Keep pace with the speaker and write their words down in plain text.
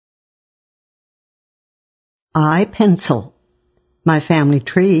I pencil. My family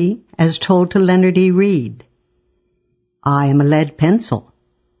tree as told to Leonard E. Read. I am a lead pencil,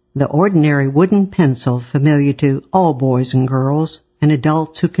 the ordinary wooden pencil familiar to all boys and girls and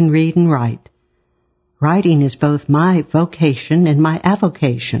adults who can read and write. Writing is both my vocation and my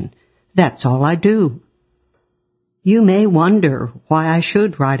avocation. That's all I do. You may wonder why I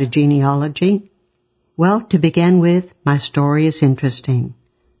should write a genealogy. Well, to begin with, my story is interesting.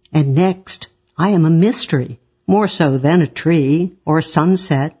 And next, I am a mystery, more so than a tree, or a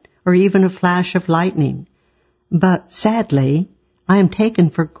sunset, or even a flash of lightning. But sadly, I am taken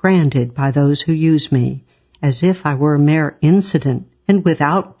for granted by those who use me, as if I were a mere incident and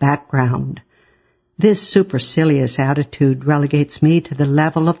without background. This supercilious attitude relegates me to the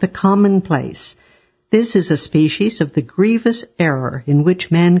level of the commonplace. This is a species of the grievous error in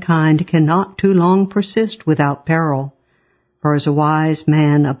which mankind cannot too long persist without peril. For as a wise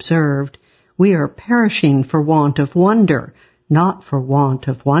man observed, we are perishing for want of wonder, not for want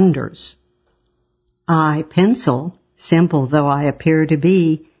of wonders. I pencil, simple though I appear to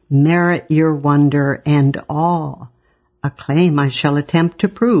be, merit your wonder and awe, a claim I shall attempt to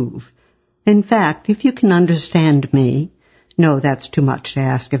prove. In fact, if you can understand me, no, that's too much to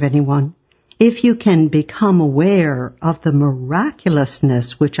ask of anyone, if you can become aware of the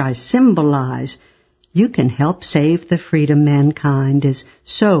miraculousness which I symbolize, you can help save the freedom mankind is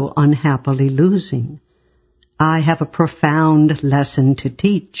so unhappily losing. I have a profound lesson to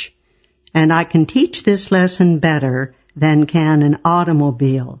teach, and I can teach this lesson better than can an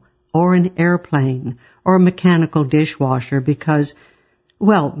automobile or an airplane or a mechanical dishwasher because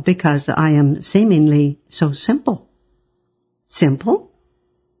I am seemingly so simple. Simple?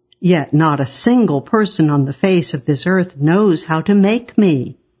 Yet not a single person on the face of this earth knows how to make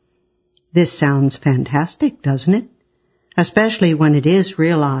me. This sounds fantastic, doesn't it? Especially when it is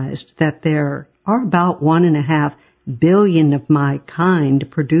realized that there are about 1.5 billion of my kind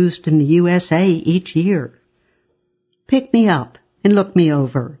produced in the USA each year. Pick me up and look me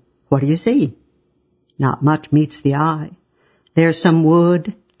over. What do you see? Not much meets the eye. There's some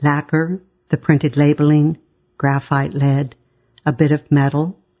wood, lacquer, the printed labeling, graphite lead, a bit of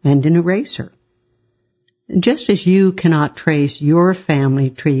metal, and an eraser. Just as you cannot trace your family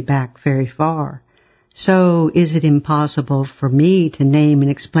tree back very far, so is it impossible for me to name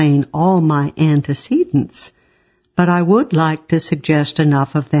and explain all my antecedents, but I would like to suggest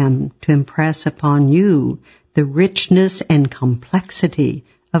enough of them to impress upon you the richness and complexity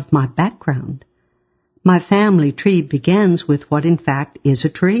of my background. My family tree begins with what in fact is a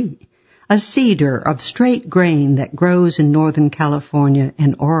tree, a cedar of straight grain that grows in Northern California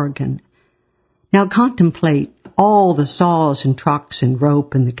and Oregon. Now contemplate all the saws and trucks and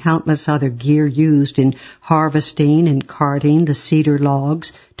rope and the countless other gear used in harvesting and carting the cedar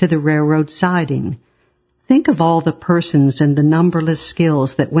logs to the railroad siding. Think of all the persons and the numberless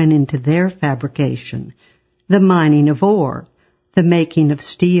skills that went into their fabrication, the mining of ore, the making of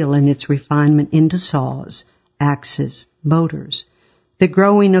steel and its refinement into saws, axes, motors, the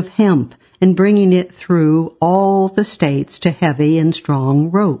growing of hemp and bringing it through all the states to heavy and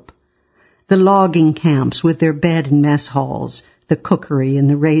strong rope, the logging camps with their bed and mess halls, the cookery and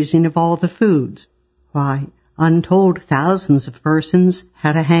the raising of all the foods. Why, untold thousands of persons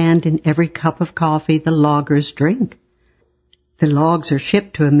had a hand in every cup of coffee the loggers drink. The logs are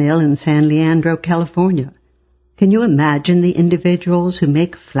shipped to a mill in San Leandro, California. Can you imagine the individuals who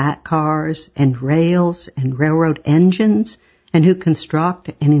make flat cars and rails and railroad engines and who construct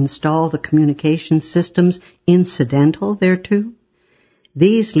and install the communication systems incidental thereto?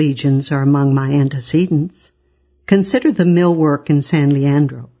 These legions are among my antecedents. Consider the millwork in San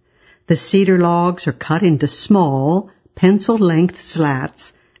Leandro. The cedar logs are cut into small, pencil-length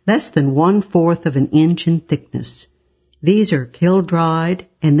slats, less than 1/4 of an inch in thickness. These are kiln-dried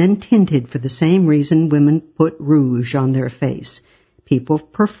and then tinted for the same reason women put rouge on their face. People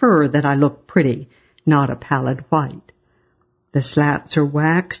prefer that I look pretty, not a pallid white. The slats are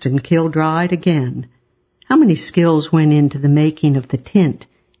waxed and kiln-dried again. How many skills went into the making of the tint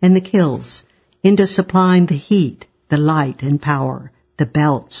and the kilns, into supplying the heat, the light and power, the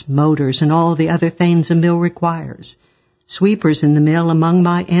belts, motors, and all the other things a mill requires? Sweepers in the mill among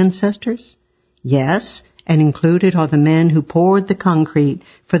my ancestors? Yes, and included are the men who poured the concrete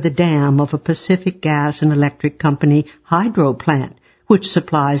for the dam of a Pacific Gas and Electric Company hydro plant, which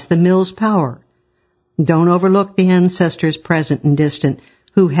supplies the mill's power. Don't overlook the ancestors present and distant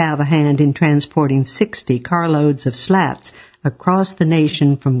who have a hand in transporting 60 carloads of slats across the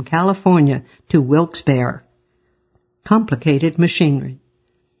nation from California to Wilkes-Barre. Complicated machinery.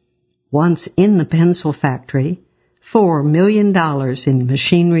 Once in the pencil factory, $4 million in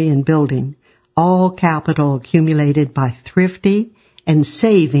machinery and building, all capital accumulated by thrifty and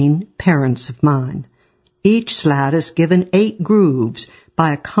saving parents of mine. Each slat is given 8 grooves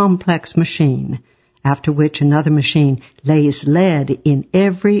by a complex machine, after which another machine lays lead in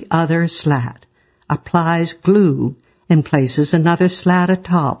every other slat, applies glue, and places another slat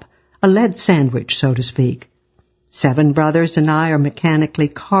atop, a lead sandwich, so to speak. 7 brothers and I are mechanically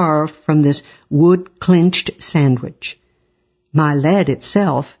carved from this wood-clinched sandwich. My lead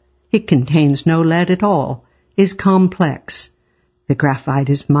itself, it contains no lead at all, is complex. The graphite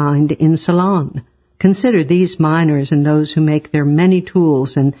is mined in Ceylon. Consider these miners and those who make their many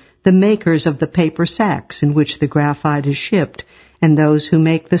tools, and the makers of the paper sacks in which the graphite is shipped, and those who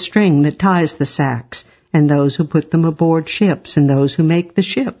make the string that ties the sacks, and those who put them aboard ships, and those who make the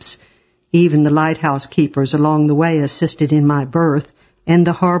ships. Even the lighthouse keepers along the way assisted in my birth, and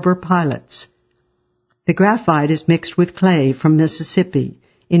the harbor pilots. The graphite is mixed with clay from Mississippi,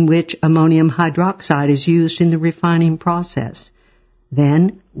 in which ammonium hydroxide is used in the refining process.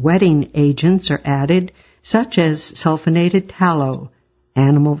 Then wetting agents are added, such as sulfonated tallow,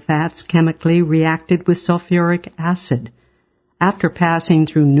 animal fats chemically reacted with sulfuric acid. After passing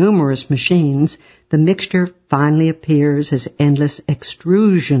through numerous machines, the mixture finally appears as endless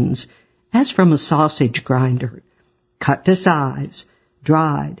extrusions, as from a sausage grinder, cut to size,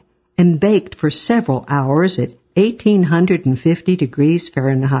 dried, and baked for several hours at 1850 degrees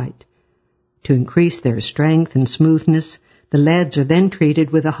Fahrenheit. To increase their strength and smoothness, the leads are then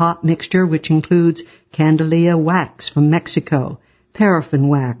treated with a hot mixture which includes candelilla wax from Mexico, paraffin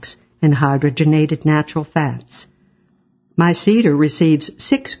wax, and hydrogenated natural fats. My cedar receives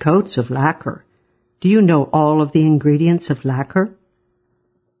 6 coats of lacquer. Do you know all of the ingredients of lacquer?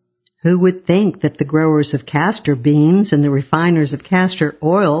 Who would think that the growers of castor beans and the refiners of castor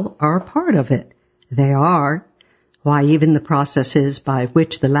oil are a part of it? They are. Why, even the processes by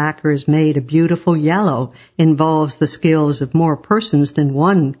which the lacquer is made a beautiful yellow involves the skills of more persons than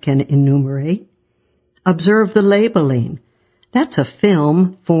one can enumerate. Observe the labeling. That's a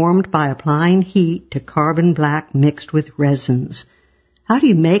film formed by applying heat to carbon black mixed with resins. How do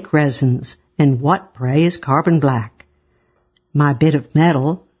you make resins, and what, pray, is carbon black? My bit of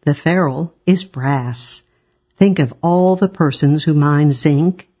metal, the ferrule, is brass. Think of all the persons who mine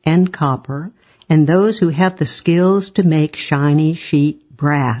zinc and copper, and those who have the skills to make shiny sheet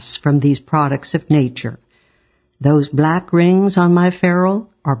brass from these products of nature. Those black rings on my ferrule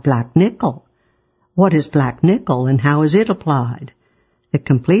are black nickel. What is black nickel, and how is it applied? The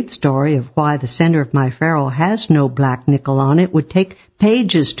complete story of why the center of my ferrule has no black nickel on it would take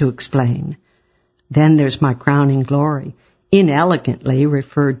pages to explain. Then there's my crowning glory, inelegantly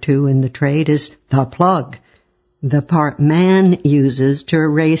referred to in the trade as the plug, the part man uses to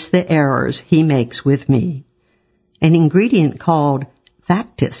erase the errors he makes with me. An ingredient called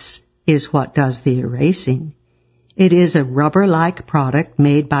factice is what does the erasing. It is a rubber-like product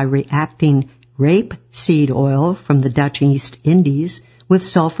made by reacting rapeseed oil from the Dutch East Indies with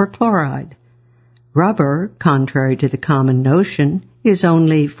sulfur chloride. Rubber, contrary to the common notion, is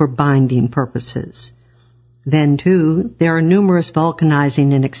only for binding purposes. Then, too, there are numerous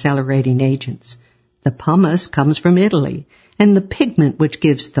vulcanizing and accelerating agents. The pumice comes from Italy, and the pigment which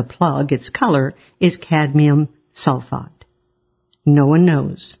gives the plug its color is cadmium sulfide. No one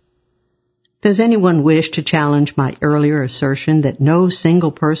knows. Does anyone wish to challenge my earlier assertion that no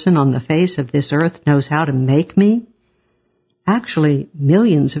single person on the face of this earth knows how to make me? Actually,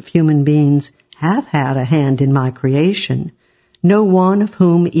 millions of human beings have had a hand in my creation, no one of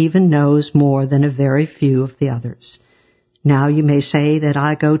whom even knows more than a very few of the others. Now you may say that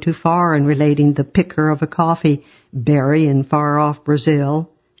I go too far in relating the picker of a coffee berry in far-off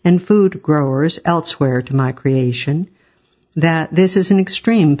Brazil and food growers elsewhere to my creation, that this is an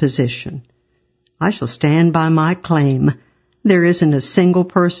extreme position. I shall stand by my claim. There isn't a single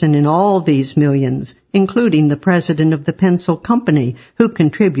person in all these millions, including the president of the pencil company, who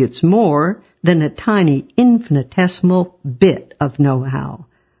contributes more than a tiny infinitesimal bit of know-how.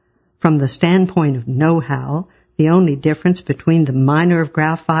 From the standpoint of know-how, the only difference between the miner of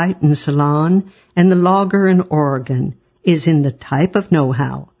graphite in Ceylon and the logger in Oregon is in the type of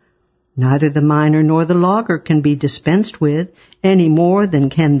know-how. Neither the miner nor the logger can be dispensed with any more than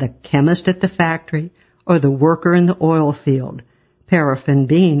can the chemist at the factory or the worker in the oil field, paraffin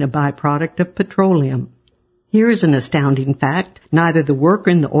being a byproduct of petroleum. Here's an astounding fact. Neither the worker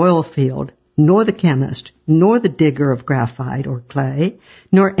in the oil field, nor the chemist, nor the digger of graphite or clay,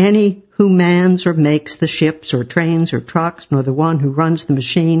 nor any who mans or makes the ships or trains or trucks, nor the one who runs the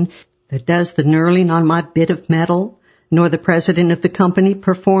machine that does the knurling on my bit of metal, nor the president of the company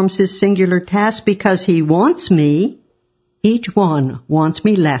performs his singular task because he wants me. Each one wants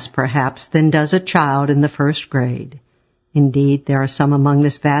me less, perhaps, than does a child in the first grade. Indeed, there are some among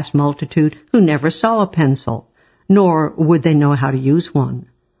this vast multitude who never saw a pencil, nor would they know how to use one.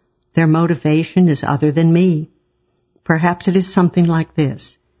 Their motivation is other than me. Perhaps it is something like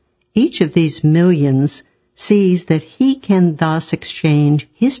this. Each of these millions sees that he can thus exchange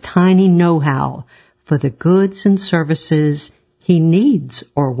his tiny know-how for the goods and services he needs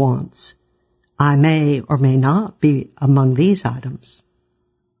or wants. I may or may not be among these items.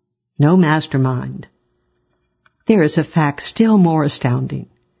 No mastermind. There is a fact still more astounding.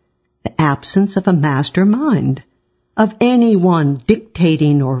 The absence of a mastermind, of anyone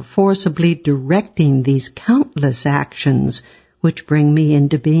dictating or forcibly directing these countless actions which bring me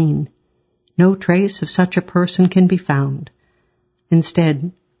into being. No trace of such a person can be found.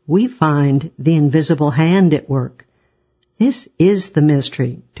 Instead, we find the invisible hand at work. This is the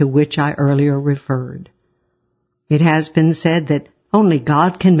mystery to which I earlier referred. It has been said that only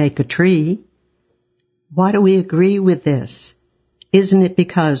God can make a tree. Why do we agree with this? Isn't it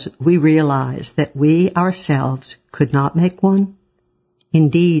because we realize that we ourselves could not make one?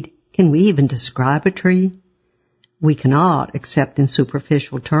 Indeed, can we even describe a tree? We cannot, except in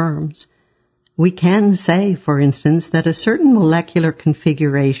superficial terms. We can say, for instance, that a certain molecular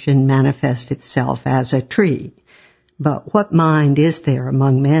configuration manifests itself as a tree. But what mind is there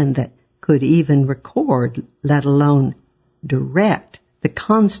among men that could even record, let alone direct, the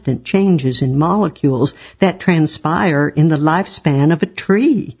constant changes in molecules that transpire in the lifespan of a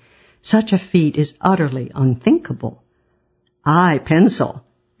tree? Such a feat is utterly unthinkable. I, pencil,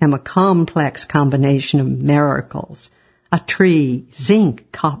 am a complex combination of miracles. A tree,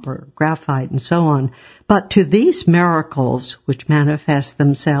 zinc, copper, graphite, and so on. But to these miracles, which manifest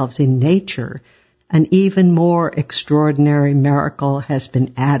themselves in nature, an even more extraordinary miracle has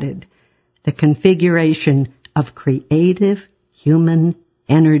been added, the configuration of creative human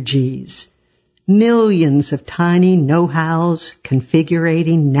energies. Millions of tiny know-hows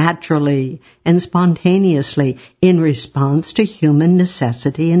configurating naturally and spontaneously in response to human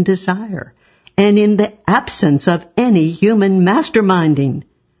necessity and desire, and in the absence of any human masterminding.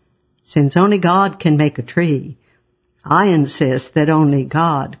 Since only God can make a tree, I insist that only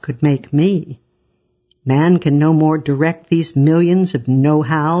God could make me. Man can no more direct these millions of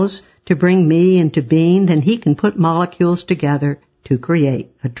know-hows to bring me into being than he can put molecules together to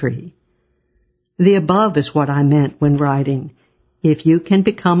create a tree. The above is what I meant when writing. If you can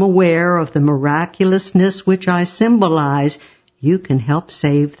become aware of the miraculousness which I symbolize, you can help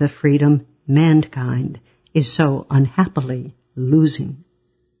save the freedom mankind is so unhappily losing.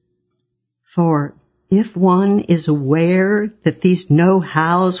 For if one is aware that these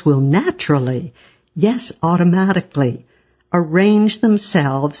know-hows will naturally, yes, automatically, arrange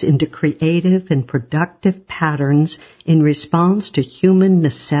themselves into creative and productive patterns in response to human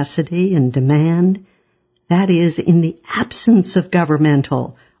necessity and demand, that is, in the absence of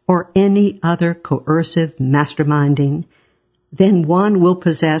governmental or any other coercive masterminding, then one will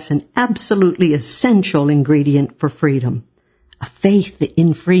possess an absolutely essential ingredient for freedom, a faith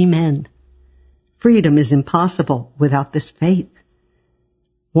in free men. Freedom is impossible without this faith.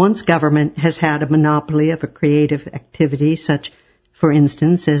 Once government has had a monopoly of a creative activity, such, for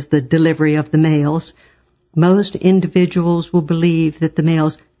instance, as the delivery of the mails, most individuals will believe that the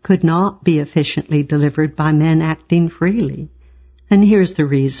mails could not be efficiently delivered by men acting freely. And here's the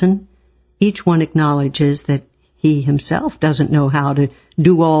reason. Each one acknowledges that he himself doesn't know how to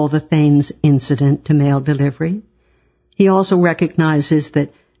do all the things incident to mail delivery. He also recognizes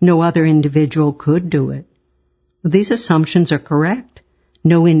that no other individual could do it. These assumptions are correct.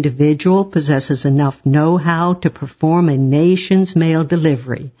 No individual possesses enough know-how to perform a nation's mail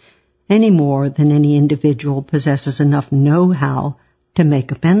delivery, any more than any individual possesses enough know-how to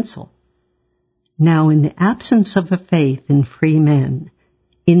make a pencil. Now, in the absence of a faith in free men,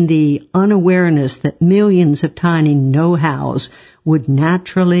 in the unawareness that millions of tiny know-hows would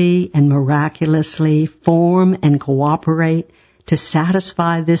naturally and miraculously form and cooperate to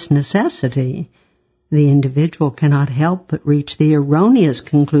satisfy this necessity, the individual cannot help but reach the erroneous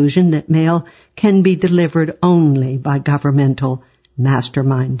conclusion that mail can be delivered only by governmental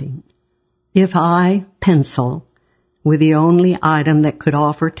masterminding. If I, pencil, were the only item that could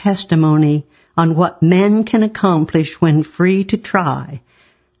offer testimony on what men can accomplish when free to try,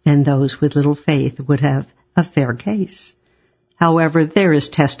 then those with little faith would have a fair case. However, there is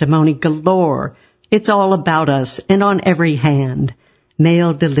testimony galore. It's all about us and on every hand.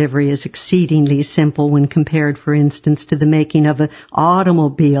 Mail delivery is exceedingly simple when compared, for instance, to the making of an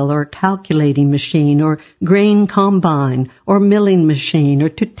automobile or a calculating machine or grain combine or milling machine or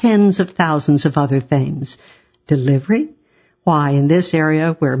to tens of thousands of other things. Delivery? Why, in this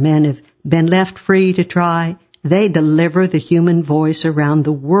area where men have been left free to try, they deliver the human voice around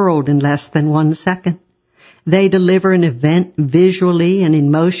the world in less than 1 second. They deliver an event visually and in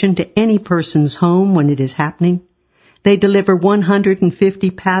motion to any person's home when it is happening. They deliver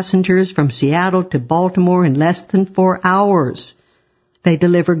 150 passengers from Seattle to Baltimore in less than 4 hours. They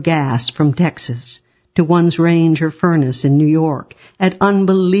deliver gas from Texas to one's range or furnace in New York at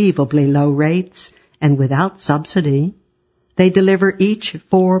unbelievably low rates and without subsidy. They deliver each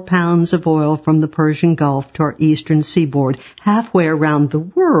 4 pounds of oil from the Persian Gulf to our eastern seaboard halfway around the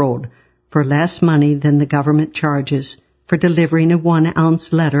world for less money than the government charges for delivering a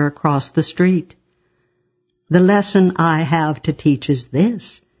 1-ounce letter across the street. The lesson I have to teach is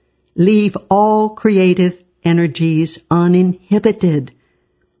this: leave all creative energies uninhibited.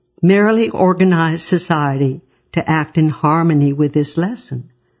 Merely organize society to act in harmony with this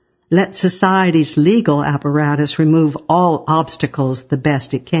lesson. Let society's legal apparatus remove all obstacles the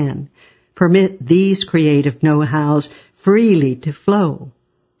best it can. Permit these creative know-hows freely to flow.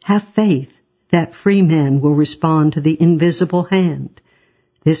 Have faith that free men will respond to the invisible hand.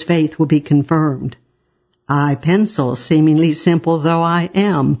 This faith will be confirmed. I, pencil, seemingly simple though I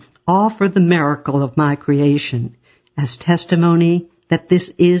am, offer the miracle of my creation as testimony that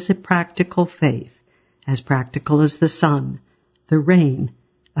this is a practical faith, as practical as the sun, the rain,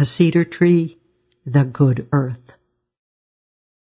 a cedar tree, the good earth.